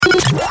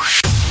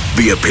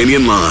The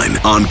Opinion Line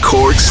on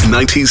Cork's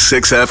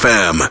 96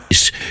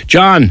 FM.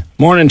 John,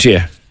 morning to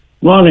you.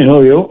 Morning, how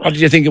are you? What did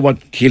you think of what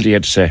Keelty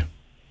had to say?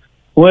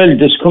 Well,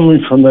 this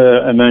coming from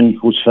a man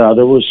whose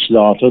father was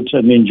slaughtered,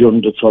 during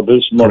the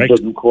Troubles,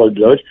 murdered in cold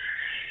blood.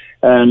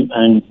 And,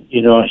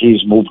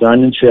 he's moved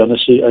on. In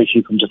fairness,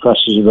 he comes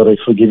across as a very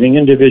forgiving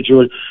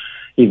individual,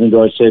 even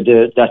though I said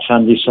that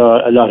family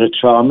saw a lot of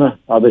trauma,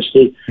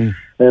 obviously,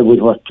 with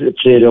what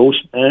played out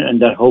in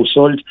that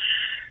household.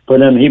 But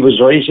he was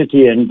right at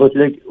the end. But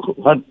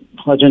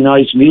what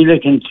annoys me,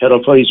 and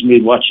terrifies me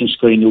watching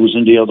Sky News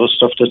and the other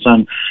stuff that's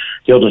on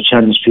the other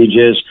channels,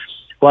 PJs,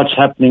 what's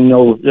happening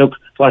now. Look,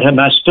 what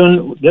Hamas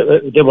done,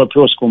 they were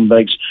pure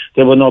scumbags.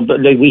 They were not,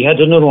 we had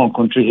in our own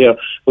country here,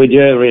 with the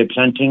IRA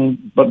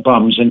planting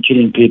bombs and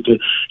killing people.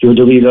 You had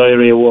the real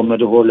IRA woman,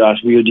 the whole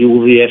lot. You had the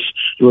UVF,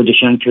 you had the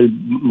Shankill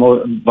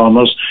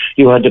bombers,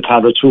 you had the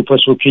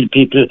paratroopers who killed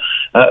people,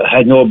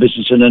 had no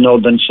business in an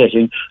urban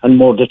setting, and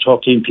murdered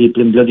 13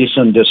 people in bloody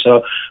Sunday.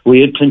 So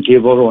we had plenty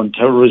of our own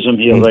terrorism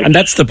here. Right? And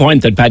that's the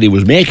point that Paddy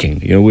was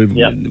making. We've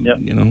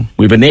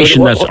a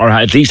nation that's, or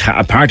at least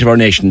a part of our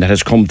nation that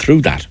has come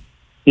through that.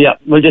 Yeah,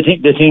 well, the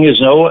thing is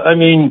now,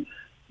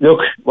 look,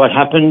 what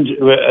happened,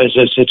 as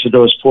I said, to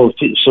those poor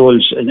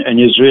souls in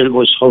Israel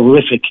was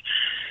horrific.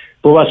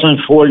 But what's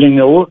unfolding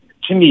now,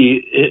 to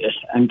me,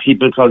 and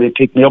people probably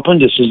pick me up on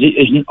this,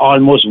 is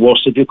almost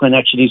worse, if you can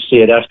actually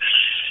say that,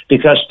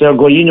 because they're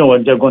going,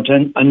 and they're going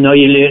to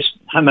annihilate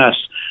Hamas.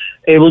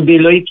 It will be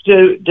like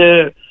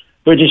the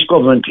British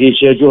government,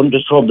 PJ, during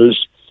the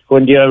Troubles,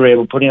 when the IRA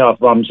were putting off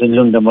bombs in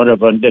London,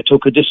 whatever, and they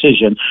took a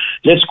decision,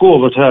 let's go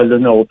over to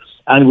Ireland now,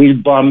 and we'll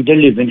bomb the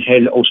living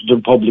hell out of the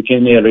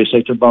Republican areas,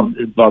 like the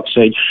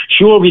Bogside.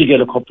 Sure, we'll get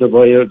a couple of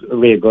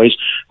IRA guys,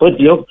 but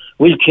look,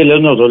 we'll kill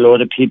another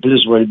load of people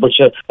as well, but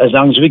as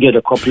long as we get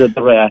a couple of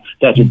the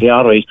that'll be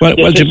all right.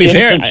 Well, to be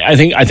fair, I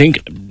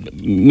think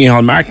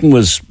Micheál Martin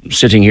was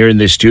sitting here in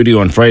this studio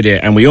on Friday,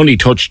 and we only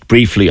touched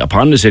briefly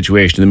upon the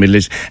situation in the Middle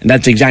East, and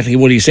that's exactly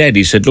what he said.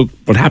 He said, look,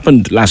 what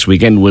happened last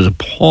weekend was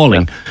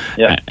appalling.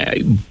 Yeah.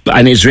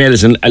 And Israel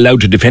isn't allowed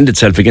to defend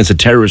itself against a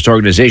terrorist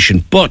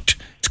organisation, but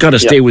it's got to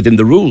stay within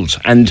the rules.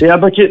 And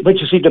but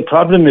you see, the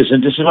problem is,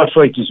 and this is what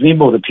frightens me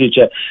more, the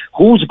future,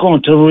 who's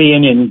going to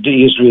rein in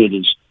the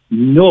Israelis?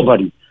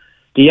 Nobody.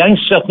 The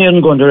Yanks certainly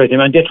aren't going to rein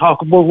in, and they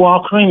talk about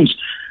war crimes.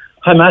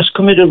 Hamas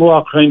committed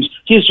war crimes.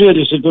 The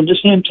Israelis are doing the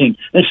same thing.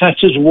 In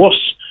fact, it's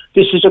worse.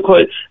 This is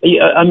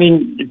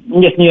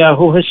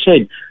Netanyahu has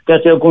said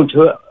that they're going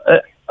to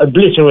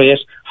obliterate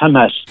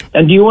Hamas.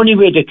 And the only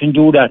way they can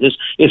do that is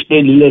if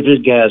they level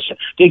Gaza.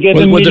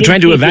 They're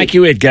trying to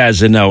evacuate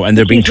Gaza now, and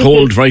they're being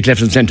told right,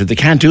 left and centre, they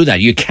can't do that.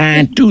 You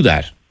can't do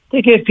that.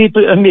 They gave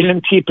a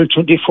million people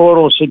 24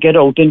 hours to get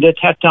out, and they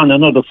tacked on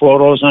another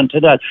 4 hours onto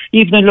that.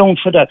 Even alone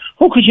for that.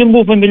 How could you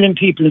move 1 million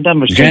people in that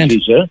much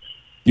countries?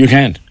 You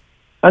can't.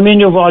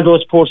 You have all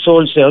those poor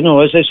souls there.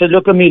 No, as I said,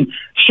 look,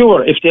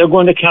 sure, if they're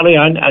going to carry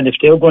on and if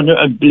they're going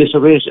to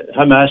obliterate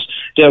Hamas,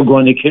 they're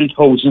going to kill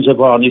thousands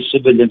of honest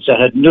civilians that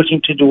had nothing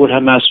to do with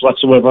Hamas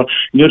whatsoever,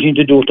 nothing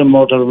to do with the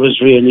murder of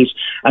Israelis,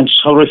 and it's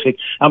horrific.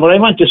 And what I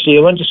want to see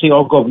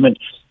our government,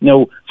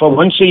 now, for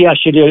once,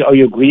 actually, I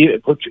agree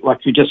with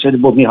what you just said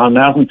about Micheál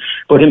Martin,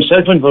 but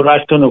himself and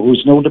Varadkar,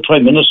 who's now the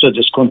Prime Minister of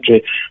this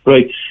country,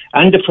 right,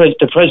 and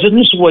the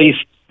President's wife,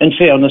 in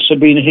fairness,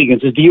 Sabrina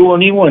Higgins, is the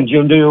only one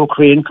during the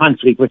Ukraine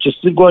conflict, which is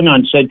still going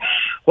on, said,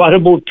 what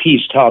about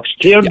peace talks?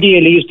 Claire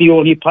Daly is the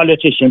only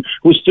politician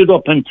who stood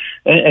up in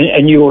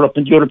Europe,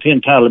 in the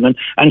European Parliament,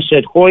 and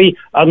said, why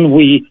aren't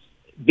we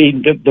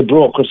being the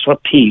brokers for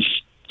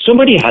peace?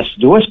 Somebody has to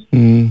do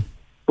it.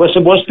 We're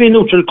supposed to be a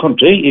neutral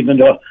country, even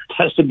though it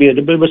has to be a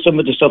little bit with some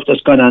of the stuff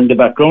that's gone on in the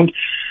background.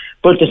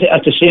 But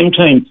at the same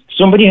time,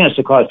 somebody has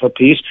to call for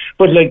peace.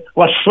 But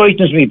what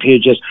frightens me,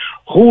 Paige, is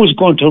who's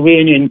going to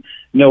rein in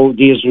now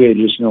the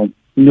Israelis now?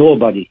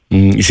 Nobody.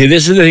 You see,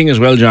 this is the thing as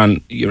well,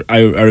 John.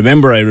 I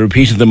remember I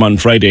repeated them on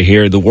Friday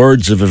here, the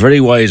words of a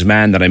very wise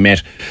man that I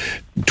met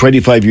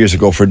 25 years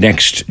ago for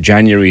next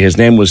January. His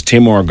name was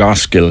Timur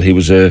Goskill. He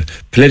was a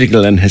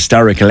political and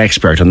historical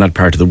expert on that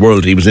part of the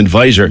world. He was an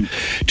advisor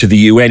to the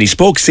UN. He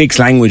spoke 6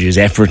 languages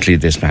effortlessly,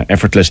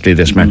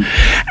 this man.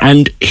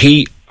 And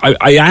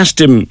I asked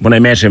him when I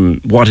met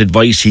him what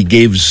advice he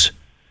gives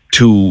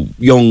to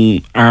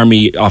young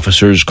army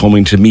officers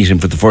coming to meet him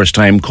for the first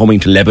time, coming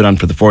to Lebanon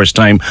for the first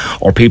time,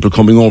 or people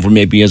coming over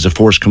maybe as a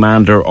force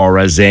commander or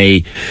as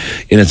a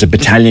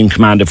battalion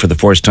commander for the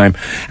first time.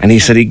 And he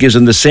said he gives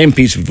them the same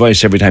piece of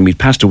advice every time. He'd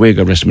passed away,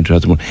 God rest him in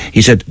 2001.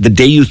 He said, the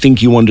day you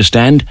think you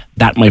understand,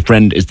 that, my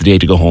friend, is the day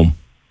to go home.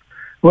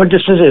 Well,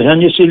 this is it.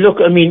 And you see, look,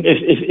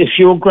 if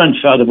your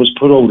grandfather was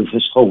put out of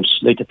his house,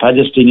 like the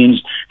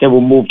Palestinians, they were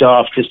moved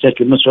off, the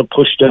settlements were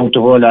pushed out,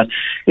 the whole lot.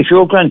 If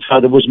your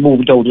grandfather was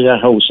moved out of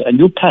that house and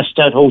you passed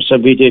that house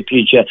every day,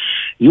 PJ,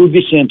 you'd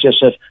be saying to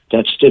yourself,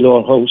 that's still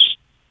our house.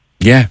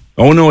 Yeah.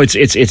 Oh no,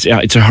 it's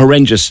a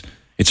horrendous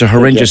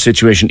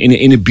situation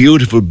in a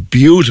beautiful,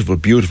 beautiful,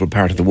 beautiful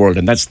part of the world,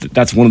 and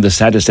that's one of the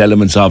saddest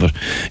elements of it.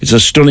 It's a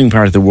stunning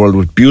part of the world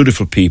with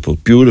beautiful people,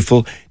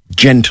 beautiful,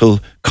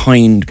 gentle,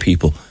 kind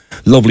people.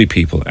 lovely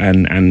people,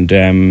 and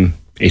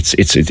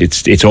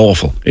it's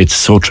awful. It's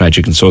so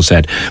tragic and so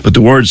sad. But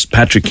the words,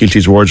 Patrick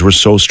Keelty's words, were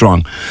so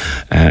strong,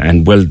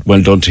 and well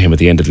done to him at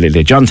the end of the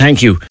day. John,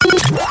 thank you.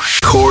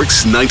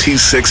 Cork's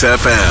 96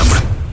 FM.